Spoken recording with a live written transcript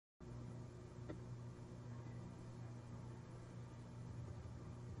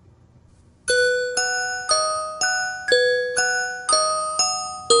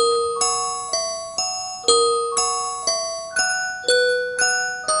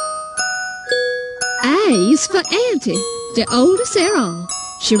A is for Auntie, the oldest of all.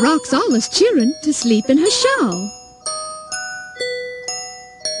 She rocks all us children to sleep in her shawl.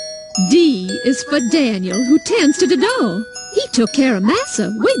 D is for Daniel, who tends to the door. He took care of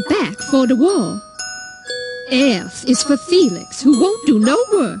Massa way back for the war. F is for Felix, who won't do no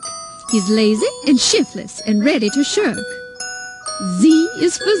work. He's lazy and shiftless and ready to shirk. Z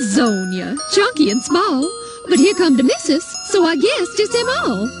is for Zonia, chunky and small. But here come the missus, so I guess just them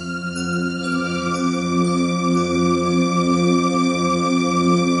all.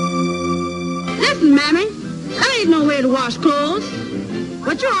 Listen, Mammy, there ain't no way to wash clothes.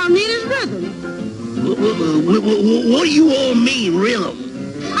 What you all need is rhythm. What do you all mean, rhythm?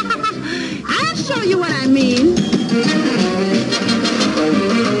 I'll show you what I mean.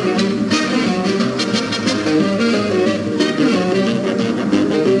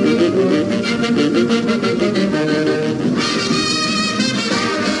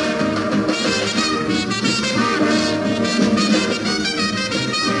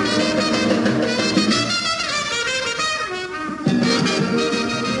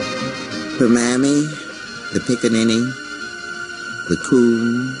 The mammy, the pickaninny, the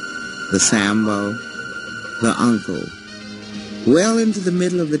coon, the sambo, the uncle. Well into the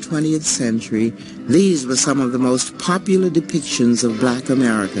middle of the 20th century, these were some of the most popular depictions of black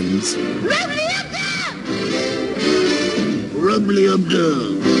Americans. Rubbly up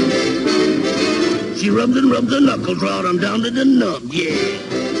dub. She rubs and rubs her knuckles right on down to the nub, yeah.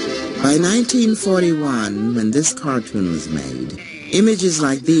 By 1941, when this cartoon was made, images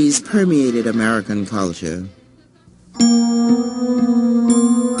like these permeated American culture.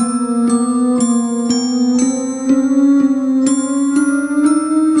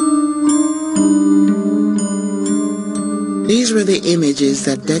 These were the images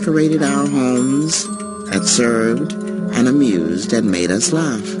that decorated our homes, that served and amused and made us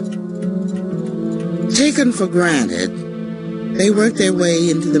laugh. Taken for granted, they worked their way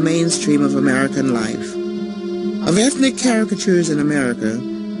into the mainstream of American life. Of ethnic caricatures in America,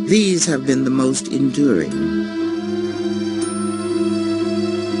 these have been the most enduring.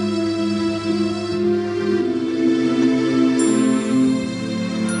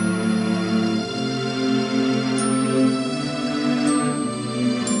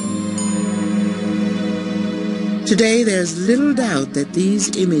 Today, there's little doubt that these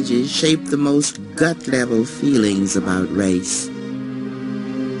images shape the most gut-level feelings about race.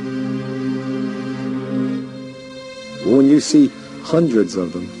 When you see hundreds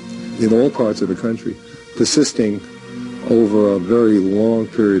of them in all parts of the country, persisting over a very long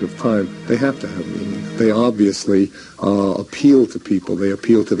period of time, they have to have meaning. They obviously appeal to people. They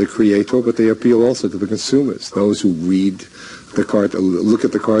appeal to the creator, but they appeal also to the consumers, those who read look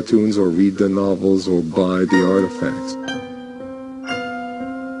at the cartoons or read the novels or buy the artifacts.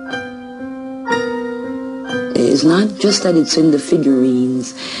 It's not just that it's in the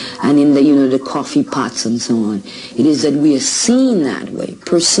figurines and in the, the coffee pots and so on. It is that we are seen that way,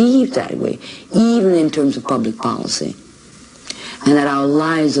 perceived that way, even in terms of public policy. And that our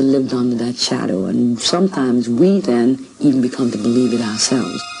lives are lived under that shadow. And sometimes we then even become to believe it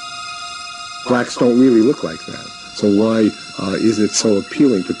ourselves. Blacks don't really look like that. So why is it so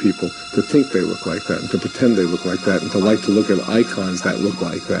appealing to people to think they look like that and to pretend they look like that and to like to look at icons that look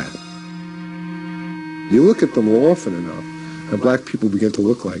like that? You look at them often enough, and black people begin to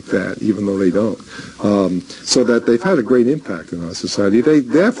look like that, even though they don't. So that they've had a great impact in our society. They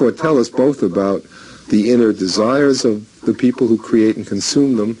therefore tell us both about the inner desires of the people who create and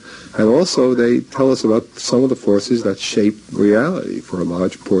consume them, and also they tell us about some of the forces that shape reality for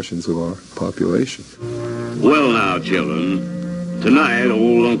large portions of our population. Well now, children, tonight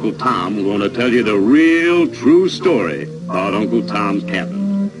old Uncle Tom is going to tell you the real true story about Uncle Tom's Cabin.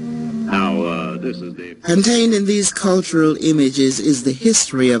 Now, this is the... Contained in these cultural images is the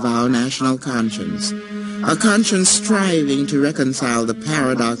history of our national conscience. A conscience striving to reconcile the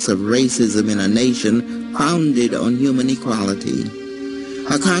paradox of racism in a nation founded on human equality.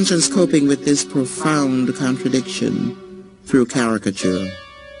 A conscience coping with this profound contradiction through caricature.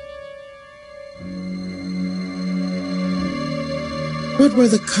 What were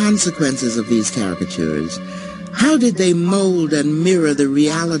the consequences of these caricatures? How did they mold and mirror the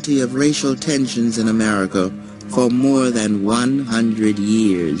reality of racial tensions in America for more than 100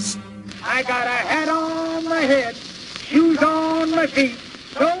 years? I got a hat on my head, shoes on my feet,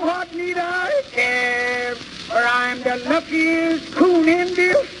 so what need I care? For I'm the luckiest coon in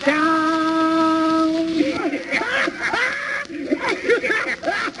this town.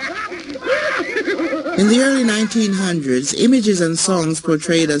 In the early 1900s, images and songs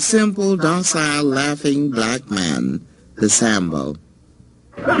portrayed a simple, docile, laughing black man, the Sambo.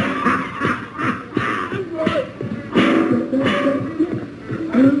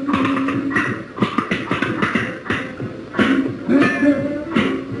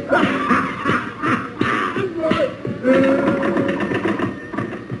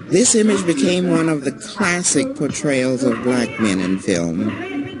 This image became one of the classic portrayals of black men in film.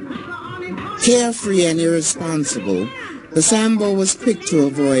 Carefree and irresponsible, the Sambo was quick to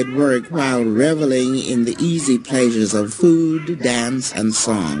avoid work while reveling in the easy pleasures of food, dance, and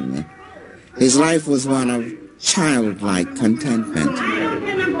song. His life was one of childlike contentment.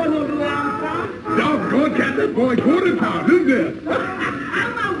 Doggone, cat, that boy going to town. Who's this?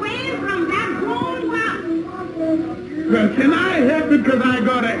 I'm away from that grown mountain. Well, can I help it because I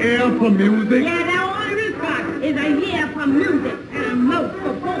got an ear for music? Yeah, that all this got is a ear for music and a mouth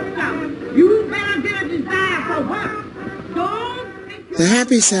for folk songs. You better get a desire for work. The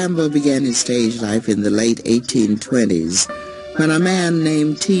Happy Sambo began his stage life in the late 1820s when a man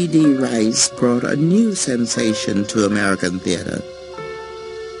named T.D. Rice brought a new sensation to American theater.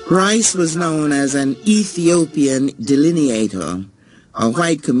 Rice was known as an Ethiopian delineator, a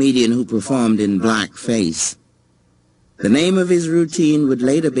white comedian who performed in blackface. The name of his routine would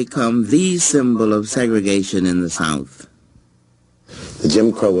later become the symbol of segregation in the South. The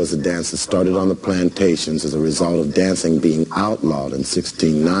Jim Crow was a dance that started on the plantations as a result of dancing being outlawed in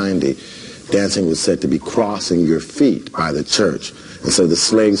 1690. Dancing was said to be crossing your feet by the church. And so the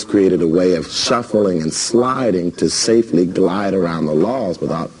slaves created a way of shuffling and sliding to safely glide around the laws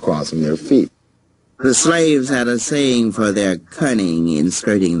without crossing their feet. The slaves had a saying for their cunning in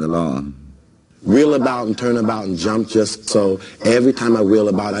skirting the law. Wheel about and turn about and jump just so. Every time I wheel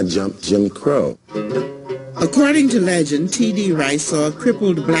about, I jump Jim Crow. According to legend, T.D. Rice saw a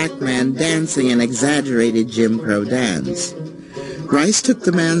crippled black man dancing an exaggerated Jim Crow dance. Rice took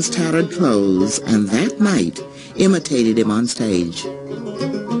the man's tattered clothes and that night imitated him on stage.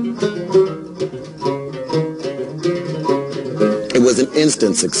 It was an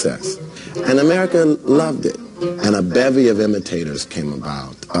instant success, and America loved it. And a bevy of imitators came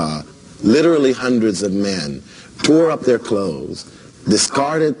about. Literally hundreds of men tore up their clothes,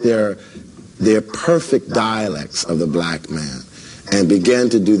 discarded their perfect dialects of the black man, and began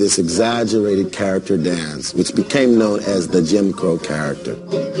to do this exaggerated character dance, which became known as the Jim Crow character.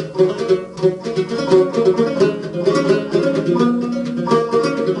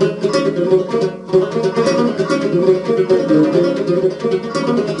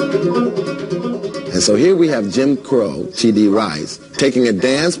 And so here we have Jim Crow, T.D. Rice, taking a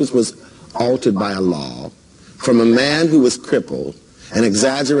dance which was altered by a law from a man who was crippled and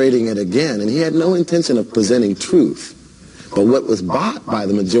exaggerating it again, and he had no intention of presenting truth. But what was bought by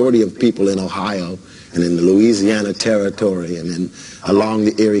the majority of people in Ohio and in the Louisiana Territory and along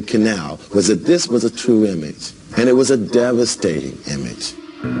the Erie Canal was that this was a true image, and it was a devastating image.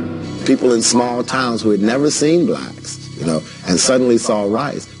 People in small towns who had never seen blacks, and suddenly saw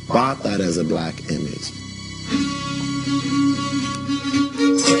Rice, bought that as a black image.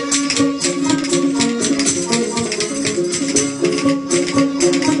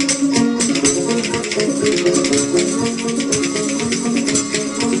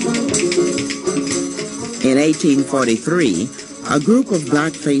 In 1843, a group of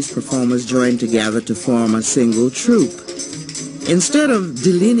blackface performers joined together to form a single troupe. Instead of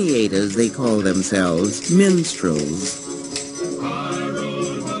delineators, they called themselves minstrels.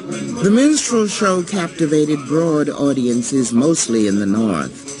 The minstrel show captivated broad audiences, mostly in the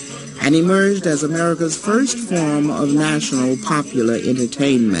North, and emerged as America's first form of national popular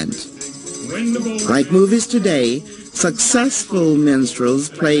entertainment. Like movies today, successful minstrels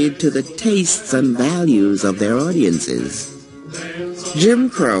played to the tastes and values of their audiences. Jim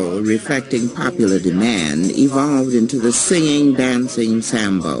Crow, reflecting popular demand, evolved into the singing, dancing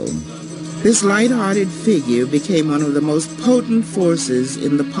Sambo. This light-hearted figure became one of the most potent forces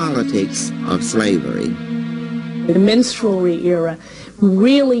in the politics of slavery. The minstrelry era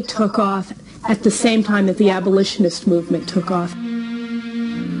really took off at the same time that the abolitionist movement took off.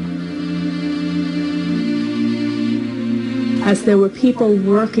 As there were people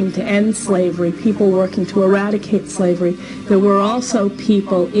working to end slavery, people working to eradicate slavery, there were also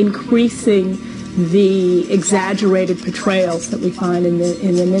people increasing the exaggerated portrayals that we find in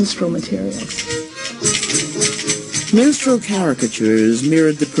the minstrel materials. Minstrel caricatures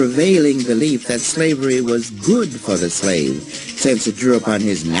mirrored the prevailing belief that slavery was good for the slave, since it drew upon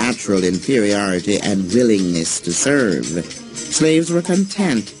his natural inferiority and willingness to serve. Slaves were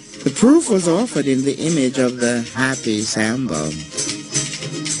content. The proof was offered in the image of the Happy Sambo.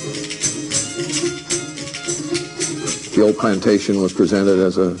 The old plantation was presented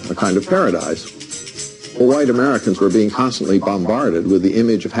as a kind of paradise. Well, white Americans were being constantly bombarded with the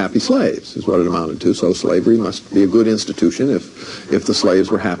image of happy slaves, is what it amounted to. So slavery must be a good institution if the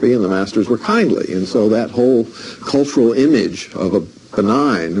slaves were happy and the masters were kindly. And so that whole cultural image of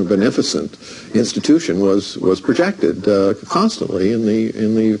benign or beneficent institution was projected constantly in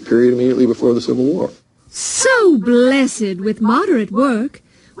the period immediately before the Civil War. So blessed with moderate work,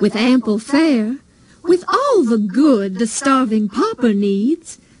 with ample fare, with all the good the starving pauper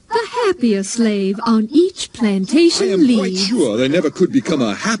needs, the happier slave on each plantation leads. I am quite sure they never could become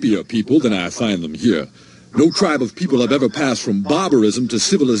a happier people than I find them here. No tribe of people have ever passed from barbarism to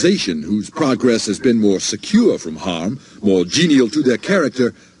civilization whose progress has been more secure from harm, more genial to their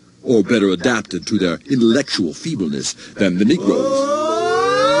character, or better adapted to their intellectual feebleness than the Negroes.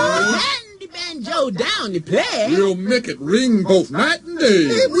 Joe down to play. We'll make it ring both night and day.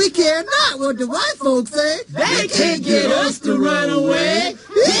 If we care not what the white folks say, they can't get us to run away.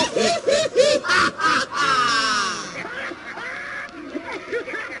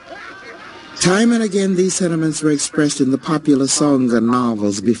 Time and again, these sentiments were expressed in the popular songs and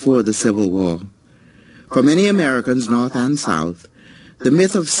novels before the Civil War. For many Americans, North and South, the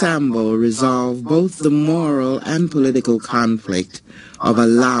myth of Sambo resolved both the moral and political conflict of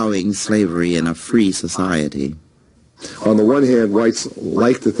allowing slavery in a free society. On the one hand, whites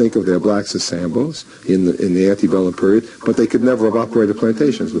like to think of their blacks as Sambos in the antebellum period, but they could never have operated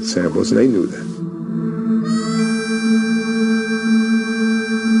plantations with Sambos, and they knew that.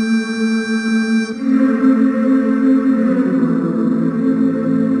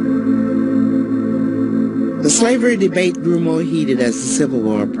 The slavery debate grew more heated as the Civil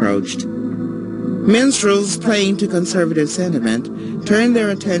War approached. Minstrels playing to conservative sentiment turned their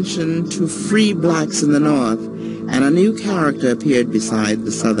attention to free blacks in the North, and a new character appeared beside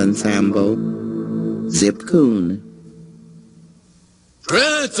the Southern Sambo, Zip Coon.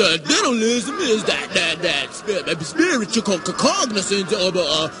 Transcendentalism is that spiritual cognizance of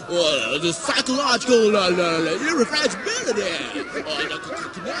the psychological irrepressibility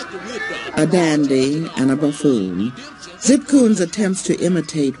connected with A dandy and a buffoon, Zip Coon's attempts to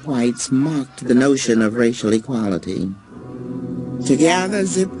imitate whites mocked the notion of racial equality. Together,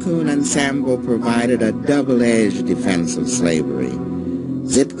 Zip Coon and Sambo provided a double-edged defense of slavery.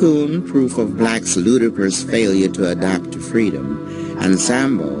 Zip Coon, proof of blacks' ludicrous failure to adapt to freedom, and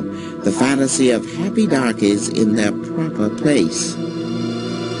Sambo, the fantasy of happy darkies in their proper place.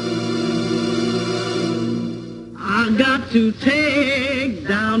 I got to take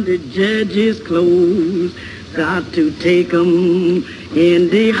down the judge's clothes, got to take 'em in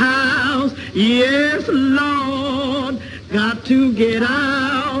the house, yes, Lord, got to get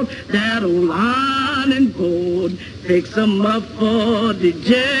out that old ironing board, fix 'em up for the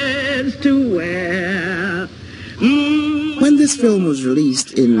judge to wear. When this film was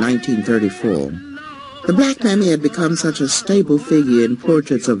released in 1934, the black mammy had become such a staple figure in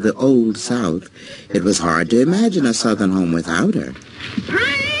portraits of the Old South, it was hard to imagine a Southern home without her.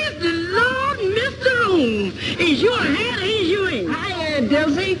 Praise the Lord, Mr. Oom. Is you ahead or is you in? Hi,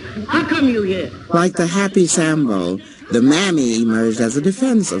 Delcy. How come you here? Like the happy Sambo, the mammy emerged as a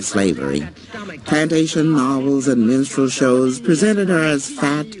defense of slavery. Plantation novels and minstrel shows presented her as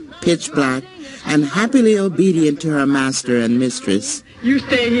fat, pitch black, and happily obedient to her master and mistress. You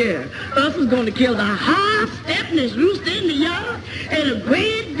stay here. Us is going to kill the high-stepness rooster in the yard and a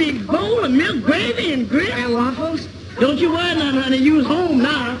great big bowl of milk gravy and grits and waffles. Don't you worry none, honey. You's home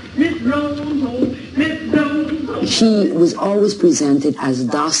now. Miss Rose home. Miss Rose home. She was always presented as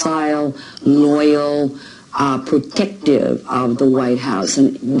docile, loyal, protective of the White House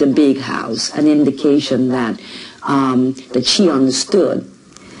and the big house, an indication that she understood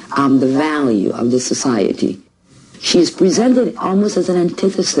the value of the society. She is presented almost as an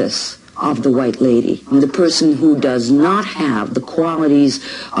antithesis of the white lady, the person who does not have the qualities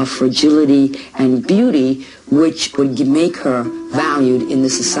of fragility and beauty which would make her valued in the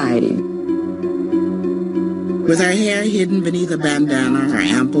society. With her hair hidden beneath a bandana, her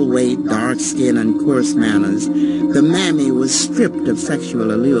ample weight, dark skin, and coarse manners, the mammy was stripped of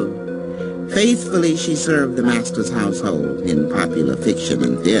sexual allure. Faithfully, she served the master's household in popular fiction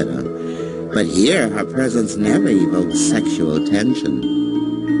and theater, but here her presence never evoked sexual tension.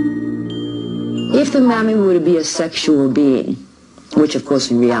 If the mammy were to be a sexual being, which of course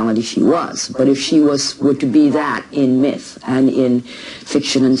in reality she was, but if she were to be that in myth and in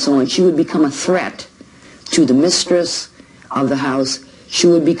fiction and so on, she would become a threat to the mistress of the house. She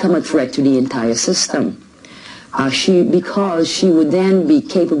would become a threat to the entire system. Because she would then be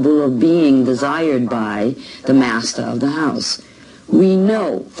capable of being desired by the master of the house. We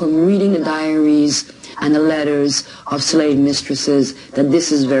know from reading the diaries and the letters of slave mistresses that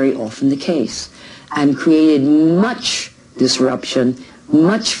this is very often the case, and created much disruption,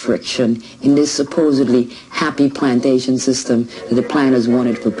 much friction in this supposedly happy plantation system that the planners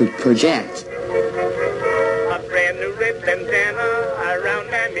wanted to project. A brand new red bandana,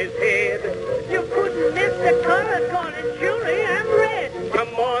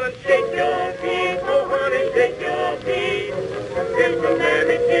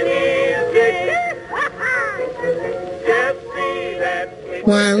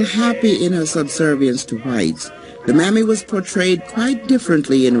 While happy in her subservience to whites, the Mammy was portrayed quite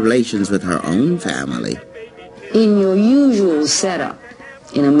differently in relations with her own family. In your usual setup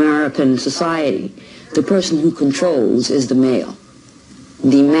in American society, the person who controls is the male.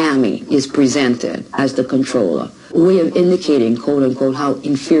 The Mammy is presented as the controller, a way of indicating, quote unquote, how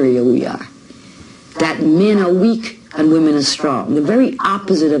inferior we are. That men are weak and women are strong. The very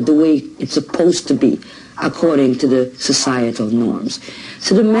opposite of the way it's supposed to be, according to the societal norms.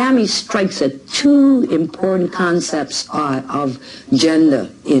 So the Mammy strikes at two important concepts of gender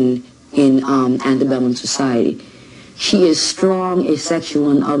in antebellum society. She is strong, asexual,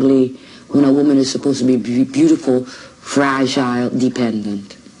 and ugly when a woman is supposed to be beautiful, fragile,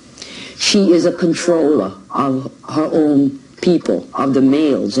 dependent. She is a controller of her own people, of the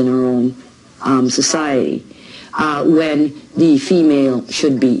males in her own society, when the female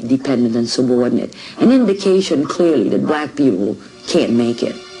should be dependent and subordinate. An indication clearly that black people can't make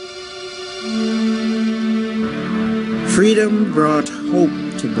it. Freedom brought hope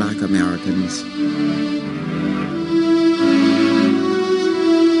to black Americans.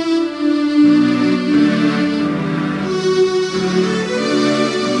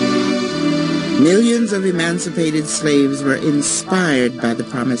 Millions of emancipated slaves were inspired by the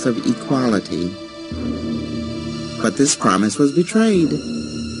promise of equality. But this promise was betrayed.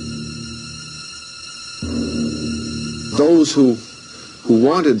 Those who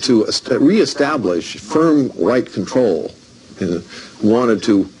wanted to reestablish firm white control, wanted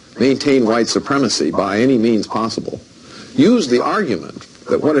to maintain white supremacy by any means possible, used the argument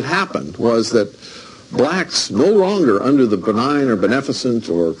that what had happened was that blacks, no longer under the benign or beneficent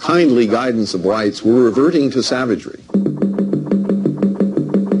or kindly guidance of whites, were reverting to savagery.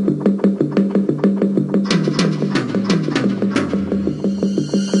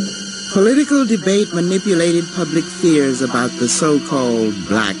 Political debate manipulated public fears about the so-called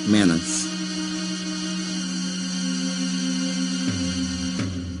black menace.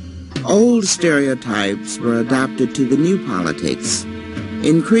 Old stereotypes were adopted to the new politics.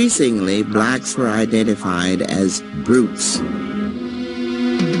 Increasingly, blacks were identified as brutes.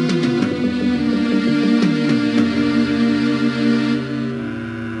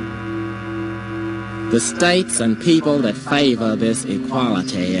 The states and people that favor this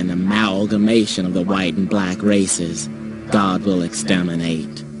equality and amalgamation of the white and black races, God will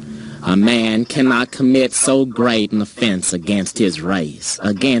exterminate. A man cannot commit so great an offense against his race,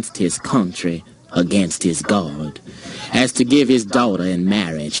 against his country, against his God, as to give his daughter in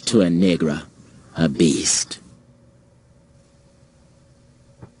marriage to a Negro, a beast.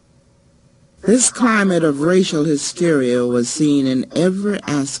 This climate of racial hysteria was seen in every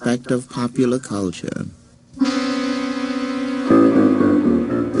aspect of popular culture.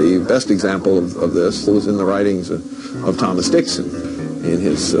 The best example of this was in the writings of Thomas Dixon, in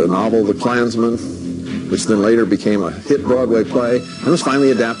his novel The Klansman, which then later became a hit Broadway play and was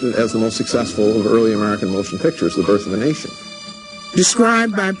finally adapted as the most successful of early American motion pictures, The Birth of a Nation.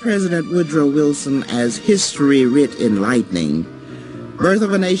 Described by President Woodrow Wilson as history writ in lightning, Birth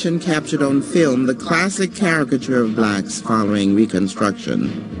of a Nation captured on film the classic caricature of blacks following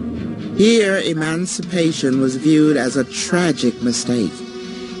Reconstruction. Here, emancipation was viewed as a tragic mistake.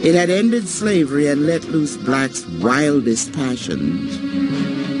 It had ended slavery and let loose blacks' wildest passions.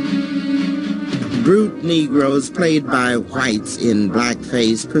 Brute Negroes played by whites in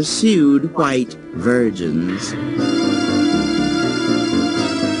blackface pursued white virgins.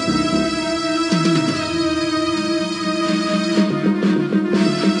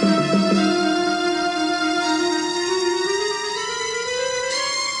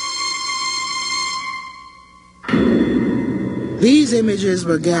 These images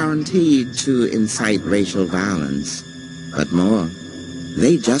were guaranteed to incite racial violence, but more,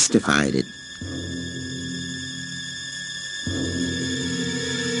 they justified it.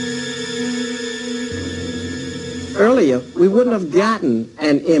 Earlier, we wouldn't have gotten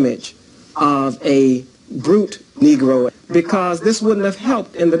an image of a brute Negro because this wouldn't have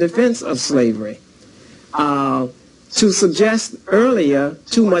helped in the defense of slavery. To suggest earlier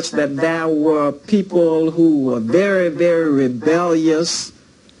too much that there were people who were very, very rebellious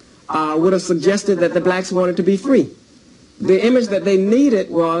would have suggested that the blacks wanted to be free. The image that they needed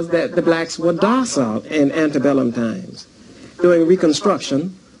was that the blacks were docile in antebellum times. During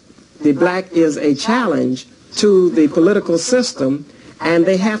Reconstruction, the black is a challenge to the political system, and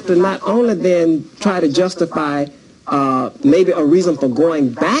they have to not only then try to justify maybe a reason for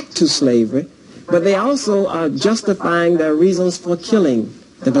going back to slavery, but they also are justifying their reasons for killing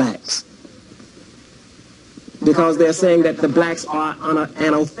the blacks, because they're saying that the blacks are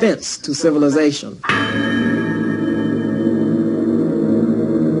an offense to civilization.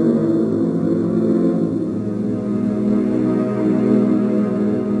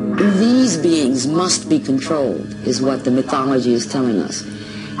 These beings must be controlled, is what the mythology is telling us.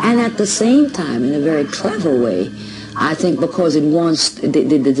 And at the same time, in a very clever way, I think because it wants,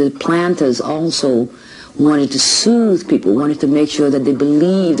 the planters also wanted to soothe people, wanted to make sure that they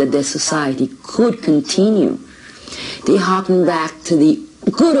believed that their society could continue. They harken back to the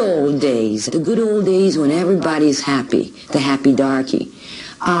good old days when everybody's happy, the happy darky.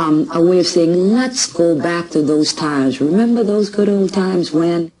 A way of saying, let's go back to those times. Remember those good old times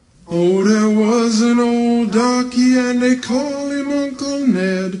when? Oh, there was an old darky and they call him Uncle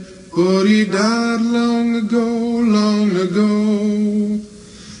Ned, but he died long ago.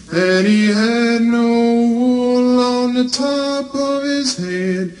 And he had no wool on the top of his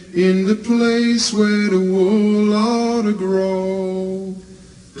head, in the place where the wool ought to grow.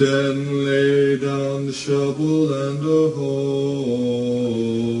 Then lay down the shovel and the hoe,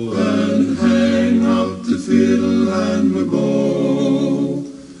 and hang up the fiddle and the bow.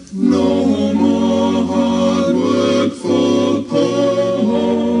 No more hard work for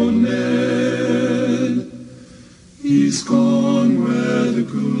poor Ned. He's gone where the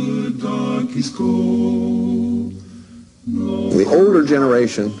good darkies go. The older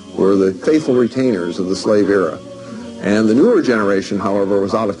generation were the faithful retainers of the slave era, and the newer generation, however,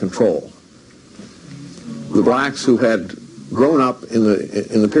 was out of control. The blacks who had grown up in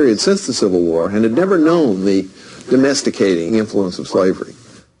the period since the Civil War and had never known the domesticating influence of slavery.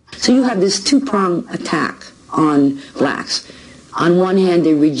 So you have this two-pronged attack on blacks. On one hand,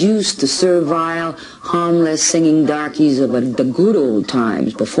 they reduced the servile, harmless singing darkies of the good old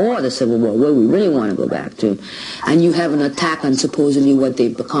times before the Civil War, where we really want to go back to. And you have an attack on supposedly what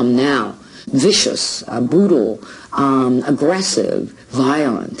they've become now. Vicious, brutal, aggressive,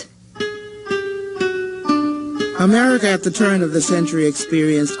 violent. America at the turn of the century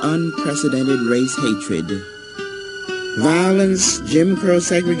experienced unprecedented race hatred. Violence, Jim Crow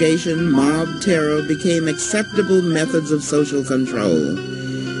segregation, mob terror became acceptable methods of social control,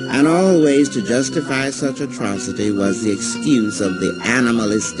 and always to justify such atrocity was the excuse of the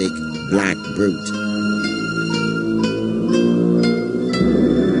animalistic black brute.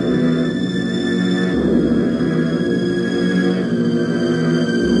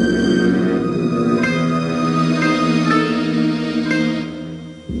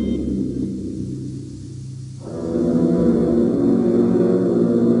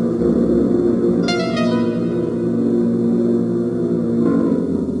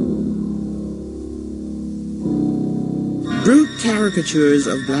 Caricatures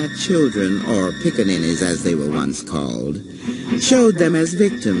of black children, or pickaninnies as they were once called, showed them as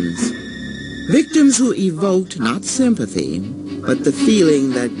victims. Victims who evoked not sympathy, but the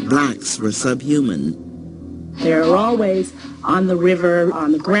feeling that blacks were subhuman. They're always on the river,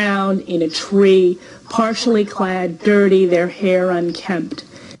 on the ground, in a tree, partially clad, dirty, their hair unkempt.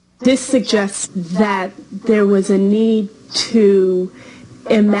 This suggests that there was a need to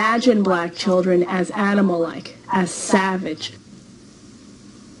imagine black children as animal-like, as savage.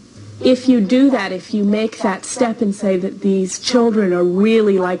 If you do that, if you make that step and say that these children are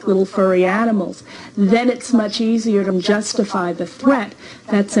really like little furry animals, then it's much easier to justify the threat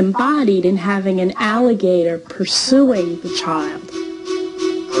that's embodied in having an alligator pursuing the child.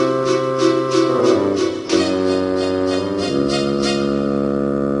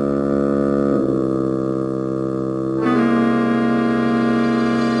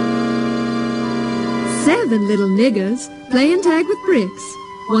 Seven little niggers playing tag with bricks.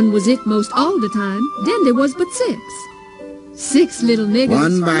 One was it most all the time, then there was but six. 6 little niggers.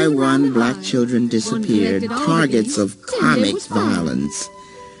 One by one, black children disappeared, targets of comic violence.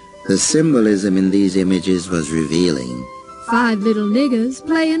 The symbolism in these images was revealing. 5 little niggers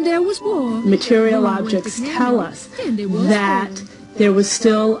playing there was war. Material objects tell us that there was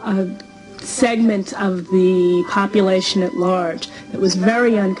still a segment of the population at large that was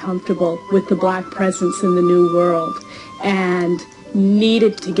very uncomfortable with the black presence in the New World and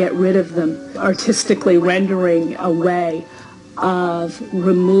needed to get rid of them, artistically rendering a way of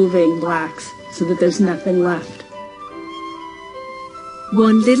removing blacks so that there's nothing left.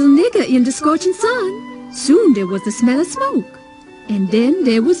 One little nigger in the scorching sun. Soon there was the smell of smoke, and then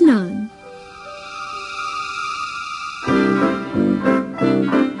there was none.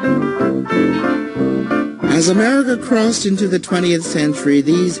 As America crossed into the 20th century,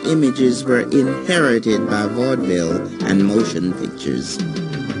 these images were inherited by vaudeville and motion pictures.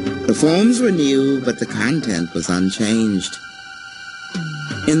 The forms were new, but the content was unchanged.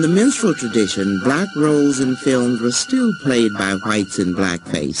 In the minstrel tradition, black roles in films were still played by whites in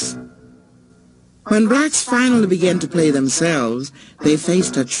blackface. When blacks finally began to play themselves, they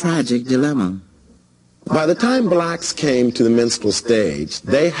faced a tragic dilemma. By the time blacks came to the minstrel stage,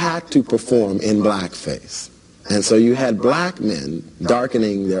 they had to perform in blackface. And so you had black men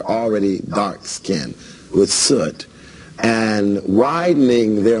darkening their already dark skin with soot and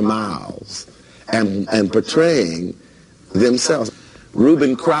widening their mouths and portraying themselves.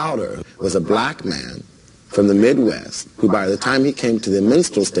 Reuben Crowder was a black man from the Midwest who, by the time he came to the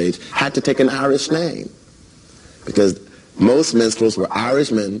minstrel stage, had to take an Irish name because most minstrels were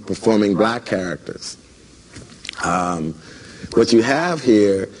Irishmen performing black characters. What you have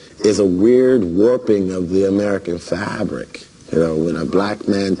here is a weird warping of the American fabric. You know, when a black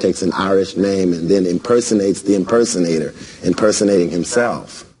man takes an Irish name and then impersonates the impersonator, impersonating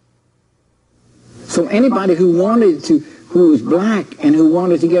himself. So anybody who was black and who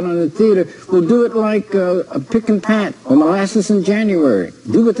wanted to get on the theater will do it like a Pick and Pat or Molasses in January.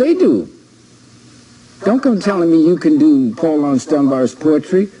 Do what they do. Don't come telling me you can do Paul Laurence Dunbar's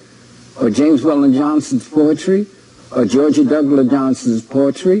poetry or James Weldon Johnson's poetry or Georgia Douglas Johnson's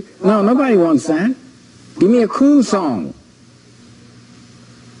poetry. No, nobody wants that. Give me a coon song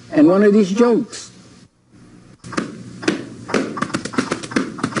and one of these jokes.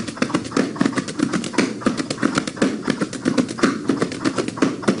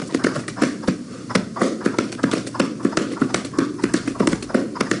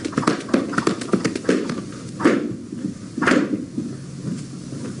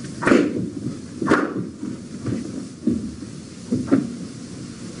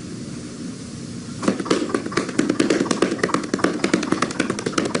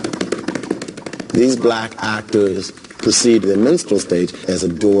 These black actors perceived the minstrel stage as a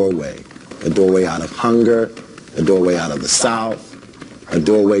doorway out of hunger, a doorway out of the South, a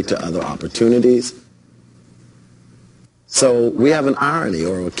doorway to other opportunities. So we have an irony,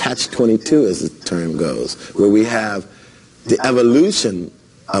 or a catch-22 as the term goes, where we have the evolution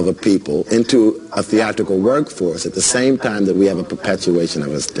of a people into a theatrical workforce at the same time that we have a perpetuation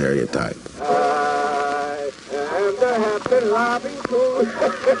of a stereotype.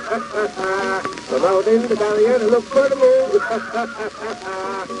 Come out in the valley and look for the moon.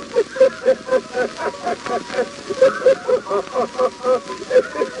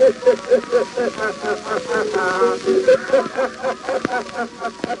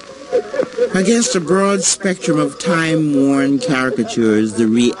 Against a broad spectrum of time-worn caricatures, the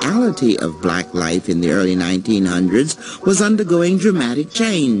reality of black life in the early 1900s was undergoing dramatic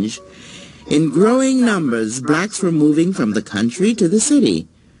change. In growing numbers, blacks were moving from the country to the city,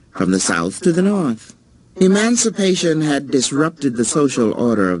 from the South to the North. Emancipation had disrupted the social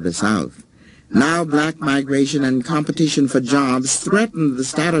order of the South. Now black migration and competition for jobs threatened the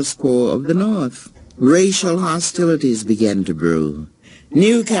status quo of the North. Racial hostilities began to brew.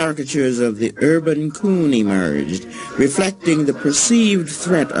 New caricatures of the urban coon emerged, reflecting the perceived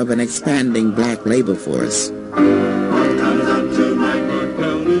threat of an expanding black labor force.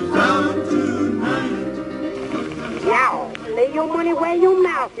 Lay your money where your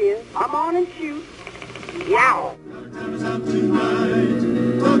mouth is. Come on and shoot. Yow.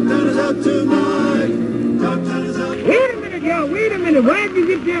 Wait a minute, y'all. Wait a minute. Where'd you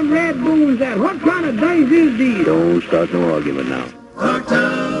get them red boons at? What kind of dice is these? Don't start no argument now.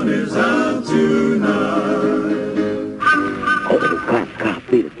 Dogtown is out tonight. Oh, cop,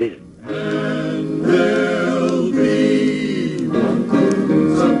 beat it. And there'll be one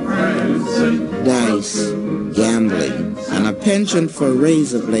coon's a prancing. Dice, gambling, and a penchant for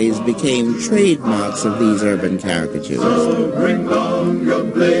razor blades became trademarks of these urban caricatures. So bring on your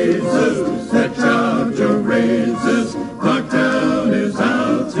blazers, set out your razors, Dogtown is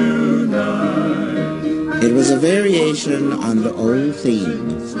out tonight. It was a variation on the old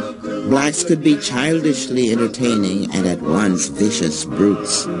theme. Blacks could be childishly entertaining and at once vicious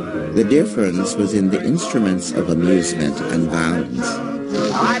brutes. The difference was in the instruments of amusement and violence.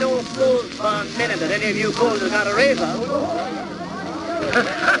 I don't suppose for a minute that any of you fools have got a razor.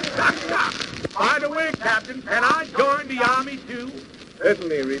 By the way, Captain, can I join the Army too?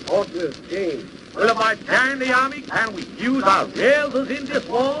 Certainly, report this James. Well, if I join the Army, can we use our razors in this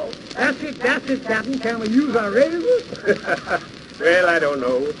war? That's it, Captain. Can we use our razors? Well, I don't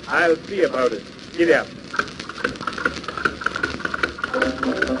know. I'll see about it. Get up.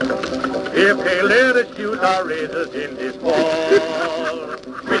 If they let us use our razors in this war,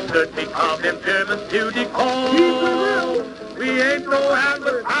 we certainly call them Germans to decall. We ain't no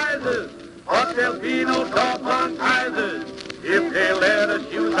advertisers, but there'll be no doggone prizes if they let us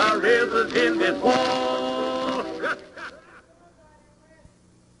use our razors in this war.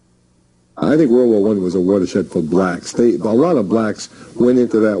 I think World War I was a watershed for blacks. A lot of blacks went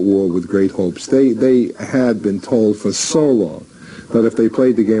into that war with great hopes. They had been told for so long that if they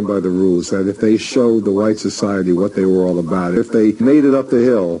played the game by the rules, that if they showed the white society what they were all about, if they made it up the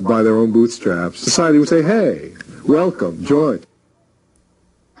hill by their own bootstraps, society would say, hey, welcome, join.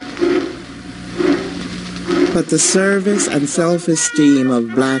 But the service and self-esteem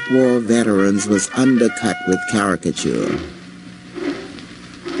of black war veterans was undercut with caricature.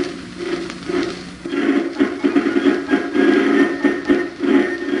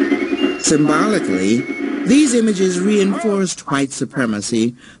 Symbolically, these images reinforced white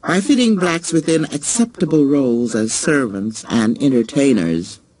supremacy by fitting blacks within acceptable roles as servants and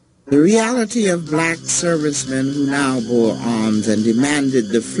entertainers. The reality of black servicemen who now bore arms and demanded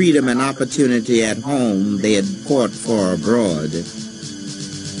the freedom and opportunity at home they had fought for abroad.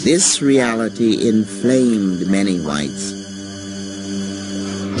 This reality inflamed many whites.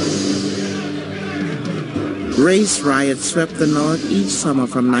 Race riots swept the North each summer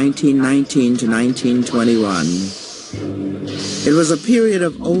from 1919 to 1921. It was a period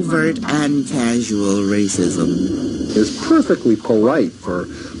of overt and casual racism. It's perfectly polite for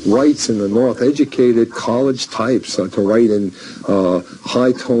whites in the North, educated college types, to write in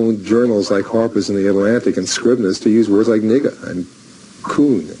high-toned journals like Harper's and the Atlantic and Scribner's to use words like nigger and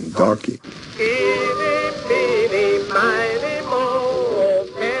coon and darky.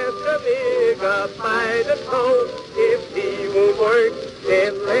 If he won't work,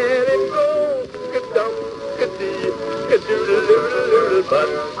 then let him go. But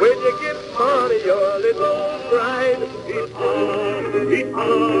when you get money, your little bride, it's hard to be a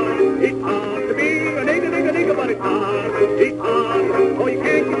nigga, but it's hard. It's hard. Oh, you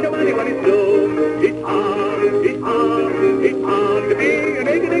can't get your money when it's low. It's hard to be a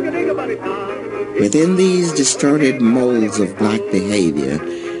nigga, but it's hard. Within these distorted molds of black behavior,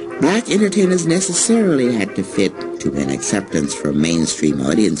 black entertainers necessarily had to fit to an acceptance from mainstream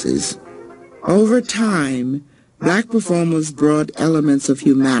audiences. Over time, black performers brought elements of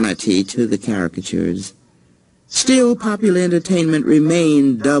humanity to the caricatures. Still, popular entertainment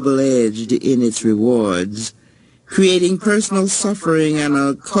remained double-edged in its rewards, creating personal suffering and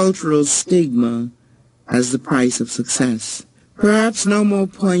a cultural stigma as the price of success. Perhaps no more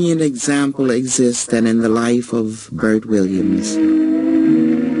poignant example exists than in the life of Bert Williams.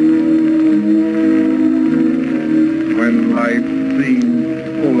 When life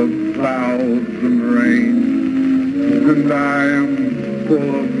seems full of clouds and rain, and I am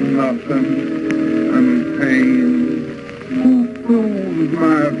full of nothing and pain, who fools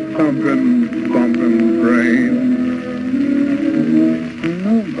my thumping brain?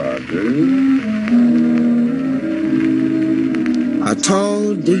 Nobody. A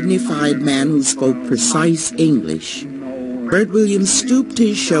tall, dignified man who spoke precise English, Bert Williams stooped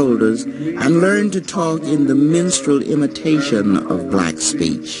his shoulders and learned to talk in the minstrel imitation of black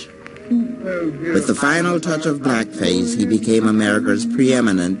speech. With the final touch of blackface, he became America's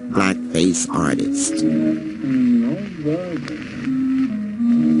preeminent blackface artist.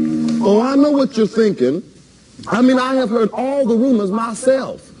 Oh, I know what you're thinking. I mean, I have heard all the rumors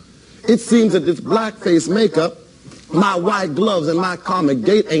myself. It seems that this blackface makeup, my white gloves, and my comic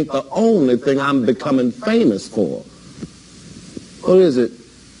gait ain't the only thing I'm becoming famous for. Or is it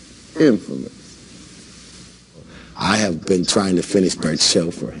infamous? I have been trying to finish Bert's show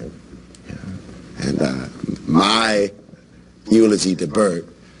for him. And my eulogy to Bert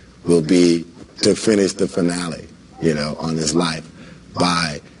will be to finish the finale, on his life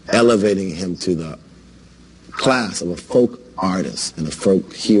by elevating him to the class of a folk artist and a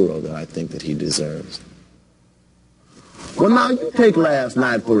folk hero that I think that he deserves. Well, now you take last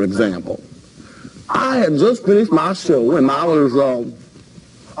night, for example. I had just finished my show and I was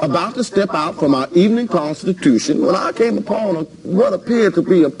about to step out from our evening constitution when I came upon what appeared to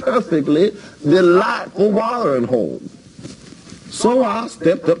be a perfectly delightful watering hole. So I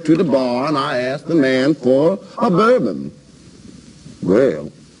stepped up to the bar and I asked the man for a bourbon.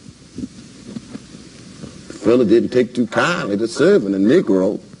 Well, the fella didn't take too kindly to serving a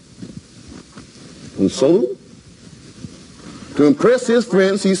Negro. And so, to impress his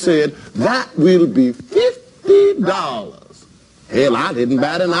friends, he said, that will be $50. Hell, I didn't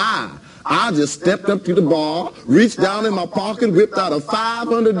bat an eye. I just stepped up to the bar, reached down in my pocket, whipped out a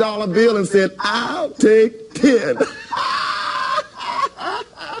 $500 bill and said, I'll take 10.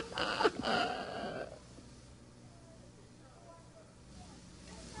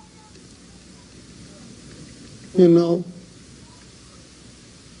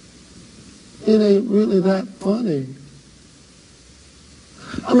 It ain't really that funny.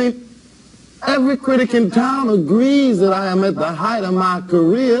 I mean, every critic in town agrees that I am at the height of my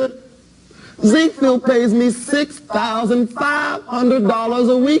career. Ziegfeld pays me $6,500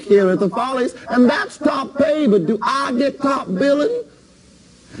 a week here at the Follies, and that's top pay, but do I get top billing?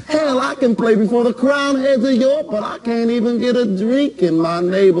 Hell, I can play before the crown heads of York, but I can't even get a drink in my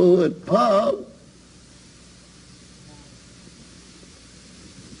neighborhood pub.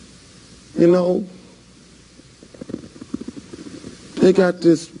 You know, they got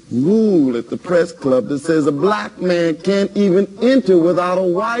this rule at the press club that says a black man can't even enter without a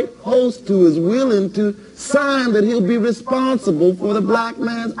white host who is willing to sign that he'll be responsible for the black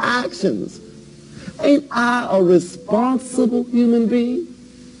man's actions. Ain't I a responsible human being?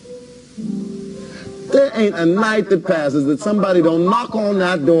 There ain't a night that passes that somebody don't knock on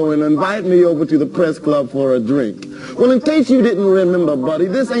that door and invite me over to the press club for a drink. Well, in case you didn't remember, buddy,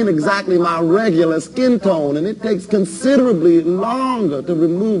 this ain't exactly my regular skin tone, and it takes considerably longer to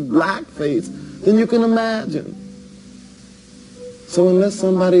remove blackface than you can imagine. So unless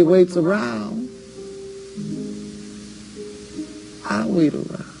somebody waits around, I wait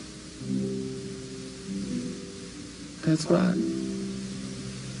around. That's right.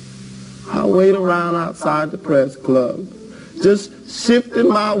 I wait around outside the press club, just shifting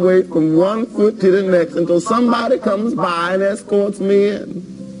my weight from one foot to the next until somebody comes by and escorts me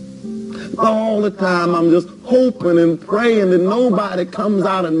in. All the time I'm just hoping and praying that nobody comes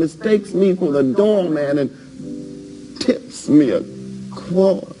out and mistakes me for the doorman and tips me a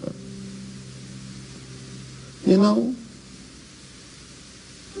quarter. You know,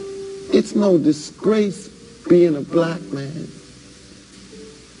 it's no disgrace being a black man,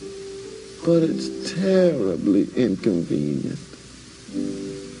 but it's terribly inconvenient.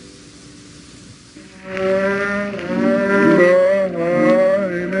 I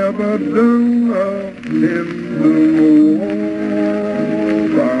never do nothing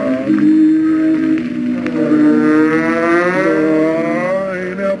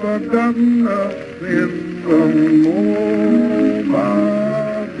I never done nothing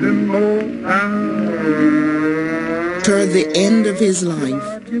Toward the end of his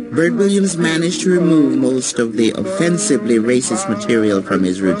life, Bert Williams managed to remove most of the offensively racist material from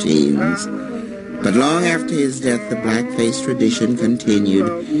his routines. But long after his death, the blackface tradition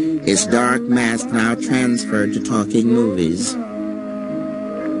continued, his dark mask now transferred to talking movies.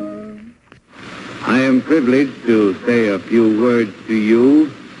 I am privileged to say a few words to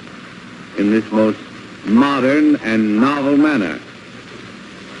you in this most modern and novel manner.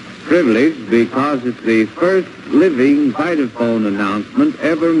 Privileged because it's the first living Vitaphone announcement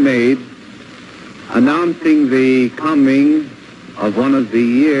ever made announcing the coming of one of the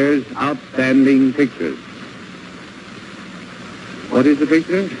year's outstanding pictures. What is the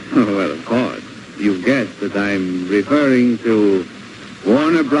picture? Well, of course, you guessed that I'm referring to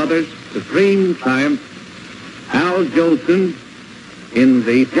Warner Brothers' supreme triumph, Al Jolson in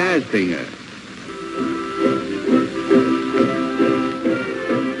The Jazz Singer.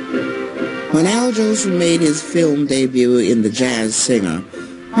 When Al Jolson made his film debut in The Jazz Singer,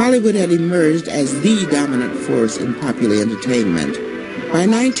 Hollywood had emerged as the dominant force in popular entertainment. By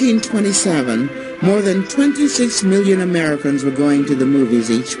 1927, more than 26 million Americans were going to the movies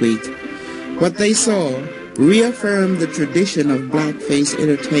each week. What they saw reaffirmed the tradition of blackface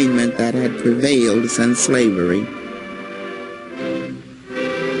entertainment that had prevailed since slavery.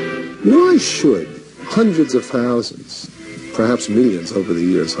 Why should hundreds of thousands, perhaps millions over the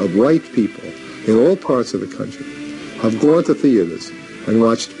years, of white people in all parts of the country have gone to theaters and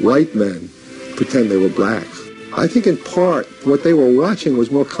watched white men pretend they were blacks? I think in part what they were watching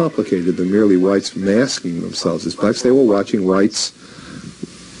was more complicated than merely whites masking themselves as blacks. They were watching whites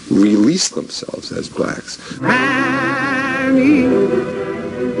release themselves as blacks.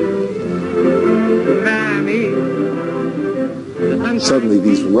 Suddenly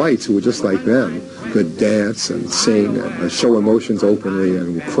these whites who were just like them could dance and sing and show emotions openly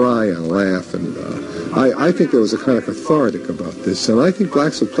and cry and laugh. And I think there was a kind of cathartic about this. And I think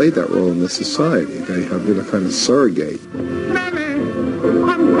blacks have played that role in this society. They have been a kind of surrogate.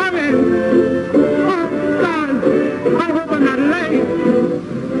 I'm coming. Oh, God. I hope I'm not late.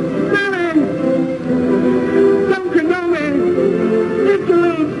 Mammy, don't you know me? It's a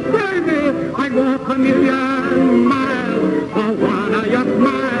little crazy. I walk a million miles for one of your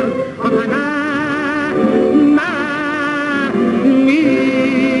smiles. But when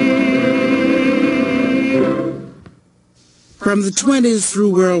From the 20s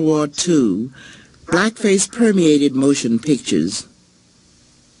through World War II, blackface permeated motion pictures.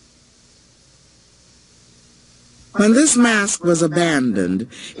 When this mask was abandoned,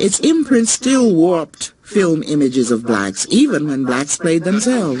 its imprint still warped film images of blacks, even when blacks played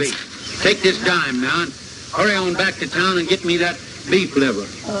themselves. Take this dime now and hurry on back to town and get me that beef liver.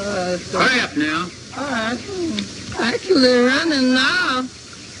 Hurry up now. Actually running now.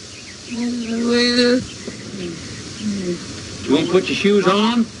 You want to put your shoes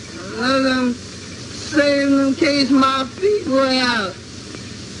on? I'm saving in case my feet wear out.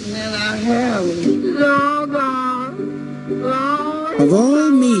 And then I have them. Of all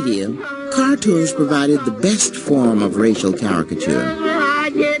media, cartoons provided the best form of racial caricature. I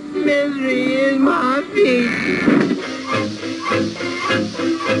get misery in my feet.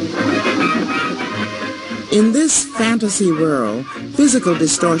 In this fantasy world, physical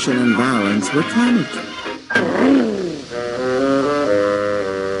distortion and violence were comic.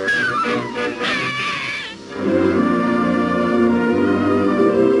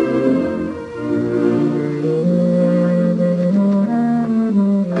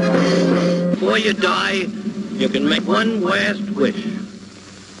 Before you die, you can make one last wish.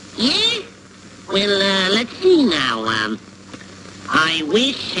 Yeah? Well, let's see now. I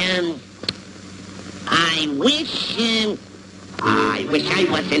wish I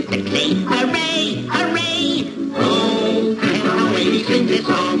wasn't the clay. Hooray! Hooray! Oh, Campbell lady sings this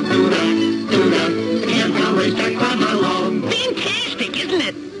song. Do the Campbell racetrack come along. Fantastic, isn't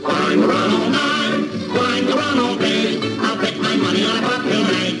it? Wine run all night, wine run all day. I'll bet my money on a buffalo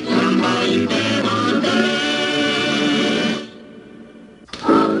night. Somebody bet on the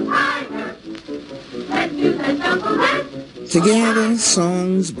Together,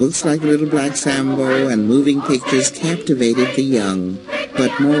 songs, books like Little Black Sambo, and moving pictures captivated the young,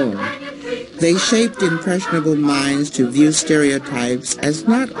 but more. They shaped impressionable minds to view stereotypes as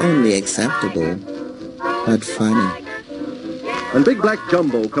not only acceptable, but funny. And Big Black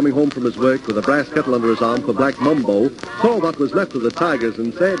Jumbo, coming home from his work with a brass kettle under his arm for Black Mumbo, saw what was left of the tigers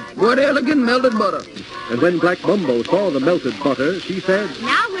and said, "What elegant melted butter." And when Black Mumbo saw the melted butter, she said,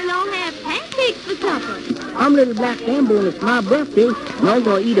 "Now we'll all have pancakes for supper." I'm Little Black Sambo and it's my birthday, and I'm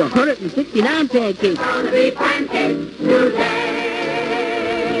going to eat 169 pancakes. It's going to be pancakes today.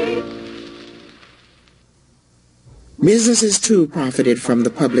 Businesses, too, profited from the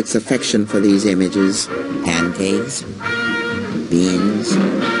public's affection for these images. Pancakes, beans,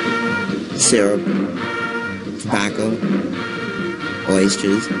 syrup, tobacco,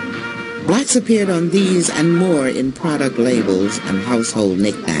 oysters. Blacks appeared on these and more in product labels and household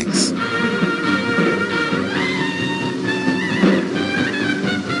knickknacks.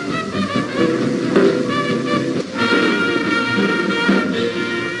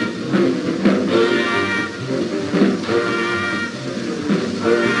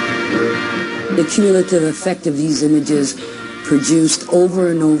 The cumulative effect of these images produced over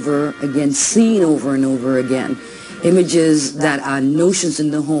and over again, seen over and over again, images that are notions in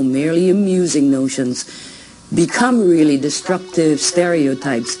the home, merely amusing notions, become really destructive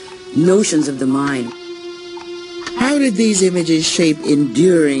stereotypes, notions of the mind. How did these images shape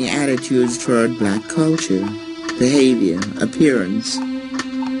enduring attitudes toward black culture, behavior, appearance?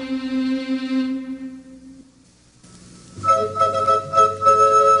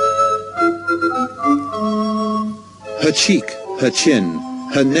 Her cheek, her chin,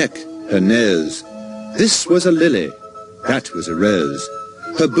 her neck, her nez. This was a lily, that was a rose.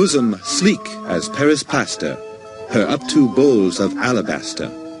 Her bosom sleek as Paris plaster, her up-to bowls of alabaster.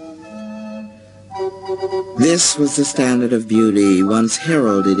 This was the standard of beauty once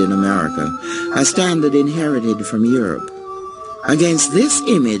heralded in America, a standard inherited from Europe. Against this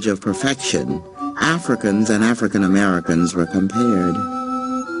image of perfection, Africans and African Americans were compared.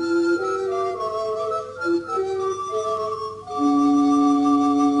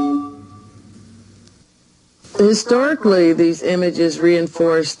 Historically, these images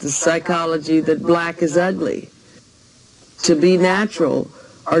reinforce the psychology that black is ugly. To be natural,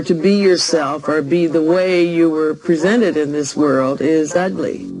 or to be yourself, or be the way you were presented in this world is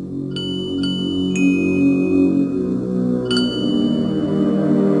ugly.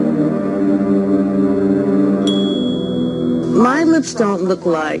 My lips don't look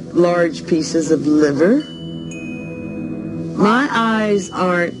like large pieces of liver. My eyes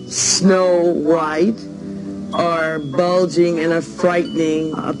aren't snow white or bulging in a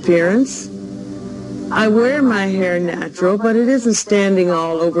frightening appearance. I wear my hair natural, but it isn't standing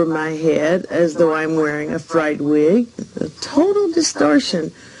all over my head as though I'm wearing a fright wig. A total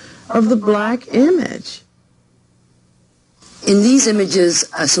distortion of the black image. In these images,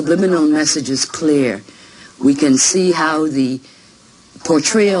 a subliminal message is clear. We can see how the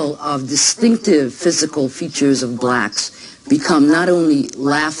portrayal of distinctive physical features of blacks become not only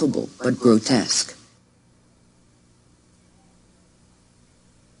laughable, but grotesque.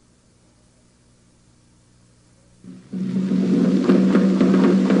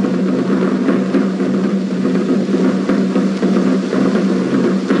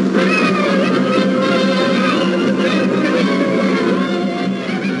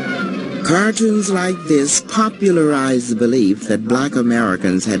 Cartoons like this popularized the belief that black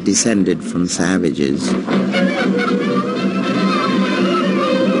Americans had descended from savages.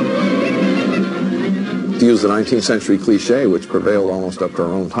 To use the 19th century cliche, which prevailed almost up to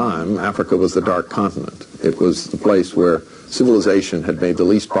our own time, Africa was the dark continent. It was the place where civilization had made the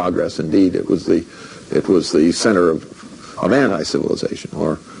least progress. Indeed, it was the center of anti-civilization,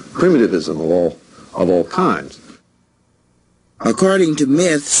 or primitivism of all kinds. According to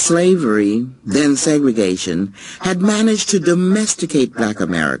myth, slavery, then segregation, had managed to domesticate black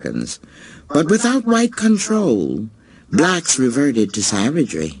Americans. But without white control, blacks reverted to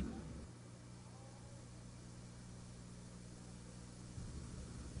savagery.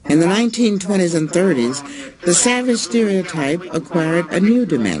 In the 1920s and 30s, the savage stereotype acquired a new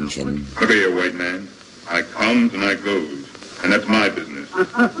dimension. Look here, white man. I comes and I goes, and that's my business.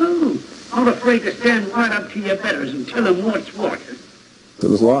 Not afraid to stand right up to your betters and tell them what's what. There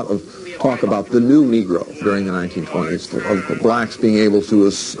was a lot of talk about the new Negro during the 1920s, of the blacks being able to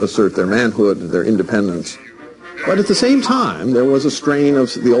assert their manhood and their independence. But at the same time, there was a strain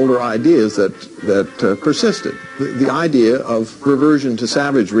of the older ideas that persisted. The idea of reversion to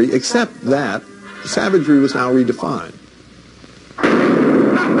savagery, except that savagery was now redefined.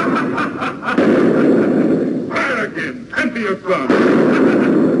 Fire again, empty your gun.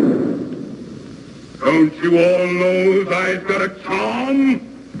 Don't you all know I've got a charm?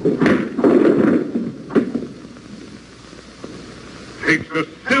 Takes a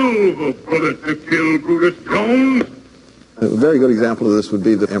silver bullet to kill Brutus Jones. A very good example of this would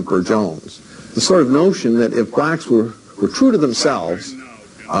be the Emperor Jones. The sort of notion that if blacks were true to themselves,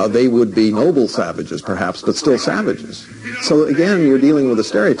 they would be noble savages, perhaps, but still savages. So again, you're dealing with a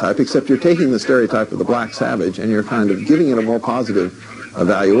stereotype, except you're taking the stereotype of the black savage and you're kind of giving it a more positive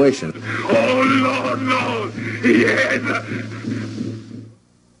evaluation. Oh, Lord, Lord, yes.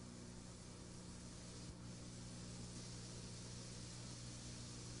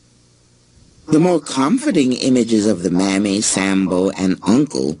 The more comforting images of the mammy, Sambo, and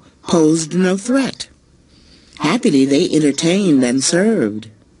uncle posed no threat. Happily, they entertained and served.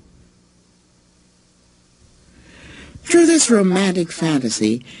 Through this romantic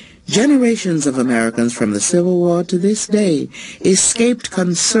fantasy, generations of Americans from the Civil War to this day escaped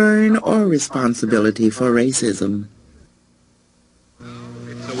concern or responsibility for racism.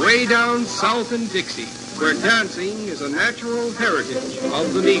 It's way down south in Dixie, where dancing is a natural heritage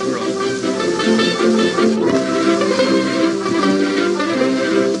of the Negro.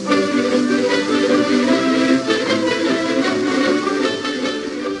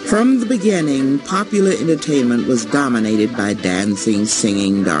 From the beginning, popular entertainment was dominated by dancing,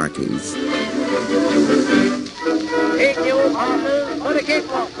 singing darkies. Take your horses for the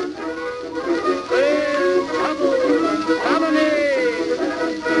cakewalk.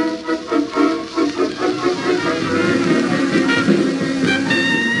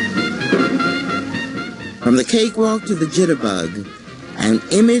 From the cakewalk to the jitterbug, an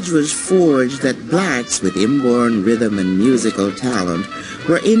image was forged that blacks with inborn rhythm and musical talent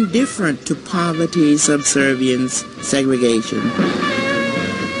were indifferent to poverty, subservience, segregation.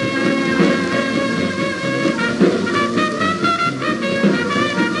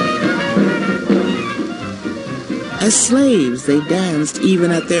 As slaves, they danced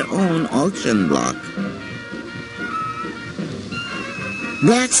even at their own auction block.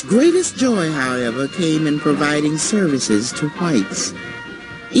 Blacks' greatest joy, however, came in providing services to whites.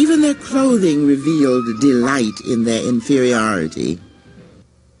 Even their clothing revealed delight in their inferiority.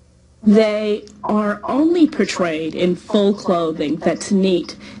 They are only portrayed in full clothing that's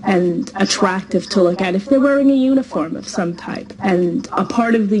neat and attractive to look at if they're wearing a uniform of some type. And a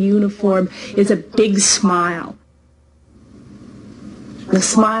part of the uniform is a big smile. The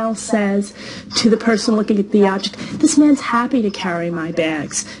smile says to the person looking at the object, this man's happy to carry my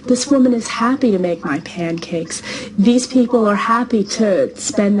bags. This woman is happy to make my pancakes. These people are happy to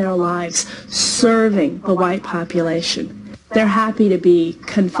spend their lives serving the white population. They're happy to be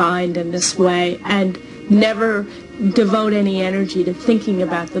confined in this way and never devote any energy to thinking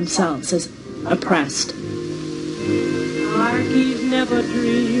about themselves as oppressed. Darkies never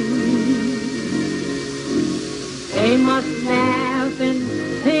dream. They must laugh and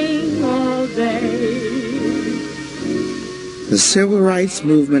sing all day. The Civil Rights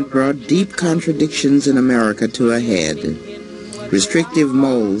Movement brought deep contradictions in America to a head. Restrictive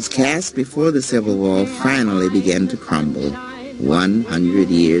molds cast before the Civil War finally began to crumble 100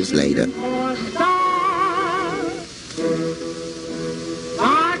 years later.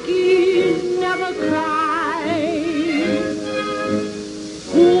 Darkies never cry.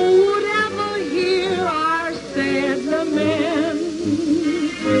 Who would ever hear our sad lament?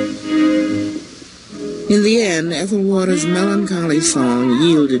 In the end, Ethel Waters' melancholy song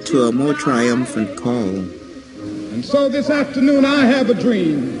yielded to a more triumphant call. And so this afternoon I have a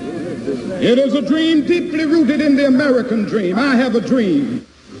dream. It is a dream deeply rooted in the American dream. I have a dream.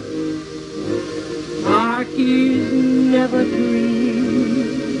 Darkies never dream.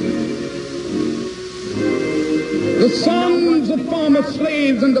 The sons of former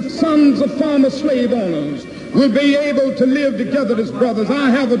slaves and the sons of former slave owners will be able to live together as brothers. I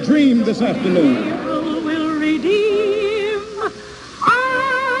have a dream this afternoon. Will redeem on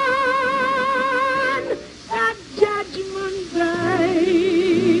that judgment day.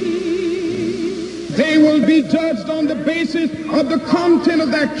 They will be judged on the basis of the content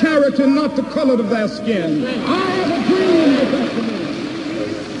of their character, not the color of their skin. I have a dream this afternoon.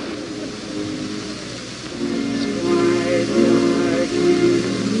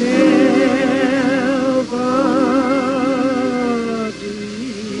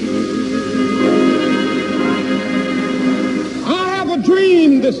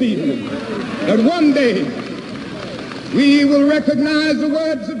 This evening, that one day we will recognize the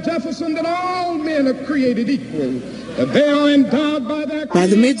words of Jefferson that all men are created equal, that they are endowed by their... By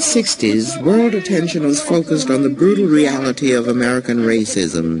the mid-60s, world attention was focused on the brutal reality of American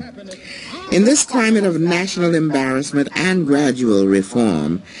racism. In this climate of national embarrassment and gradual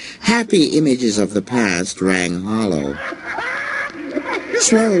reform, happy images of the past rang hollow.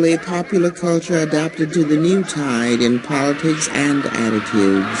 Slowly, popular culture adapted to the new tide in politics and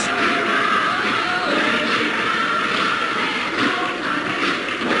attitudes.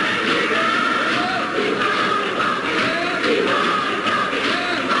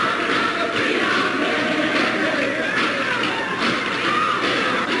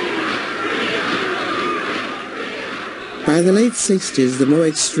 By the late 60s, the more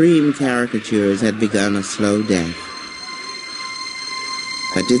extreme caricatures had begun a slow death.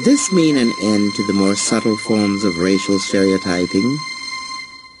 But did this mean an end to the more subtle forms of racial stereotyping?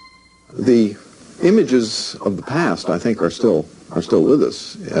 The images of the past, I think, are still with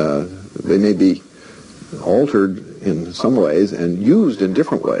us. They may be altered in some ways and used in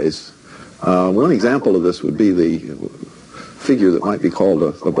different ways. One example of this would be the figure that might be called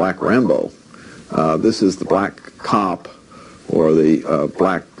the Black Rambo. This is the black cop or the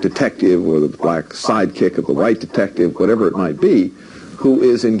black detective or the black sidekick of the white detective, whatever it might be, who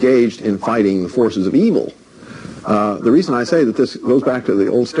is engaged in fighting the forces of evil. The reason I say that this goes back to the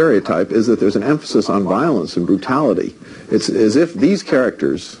old stereotype is that there's an emphasis on violence and brutality. It's as if these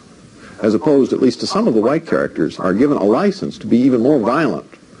characters, as opposed at least to some of the white characters, are given a license to be even more violent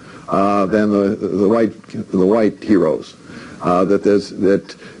than the white heroes. That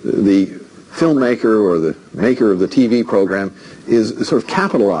the filmmaker or the maker of the TV program is sort of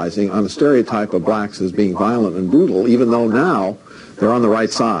capitalizing on the stereotype of blacks as being violent and brutal, even though now they're on the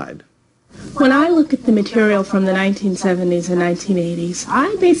right side. When I look at the material from the 1970s and 1980s,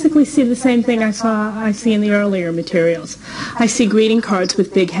 I basically see the same thing I see in the earlier materials. I see greeting cards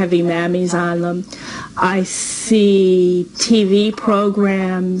with big heavy mammies on them. I see TV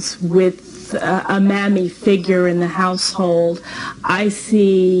programs with a mammy figure in the household. I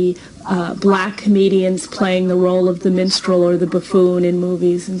see black comedians playing the role of the minstrel or the buffoon in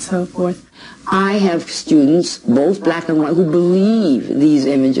movies and so forth. I have students, both black and white, who believe these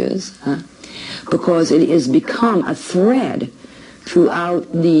images because it has become a thread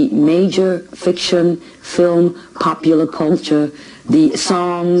throughout the major fiction, film, popular culture, the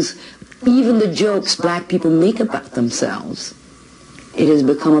songs, even the jokes black people make about themselves. It has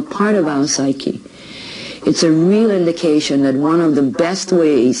become a part of our psyche. It's a real indication that one of the best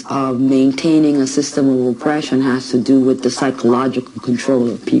ways of maintaining a system of oppression has to do with the psychological control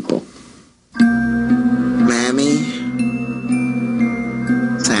of people. Mammy,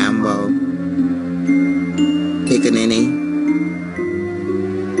 Sambo, Pickaninny,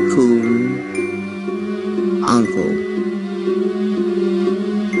 Coon, Uncle.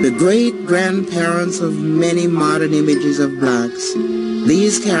 The great-grandparents of many modern images of blacks,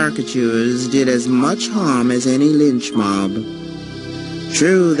 these caricatures did as much harm as any lynch mob.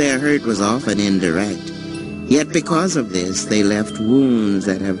 True, their hurt was often indirect. Yet because of this, they left wounds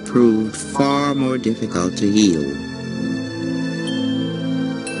that have proved far more difficult to heal.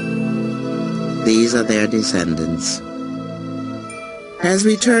 These are their descendants. As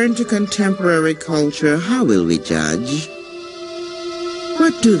we turn to contemporary culture, how will we judge?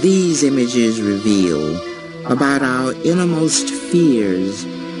 What do these images reveal about our innermost fears,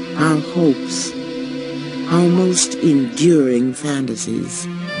 our hopes, our most enduring fantasies?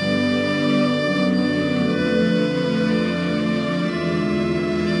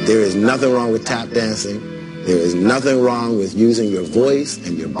 There is nothing wrong with tap dancing. There is nothing wrong with using your voice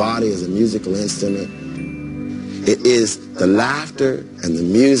and your body as a musical instrument. It is the laughter and the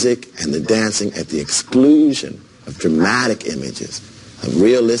music and the dancing at the exclusion of dramatic images, of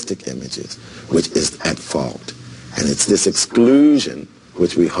realistic images, which is at fault. And it's this exclusion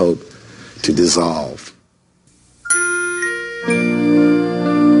which we hope to dissolve.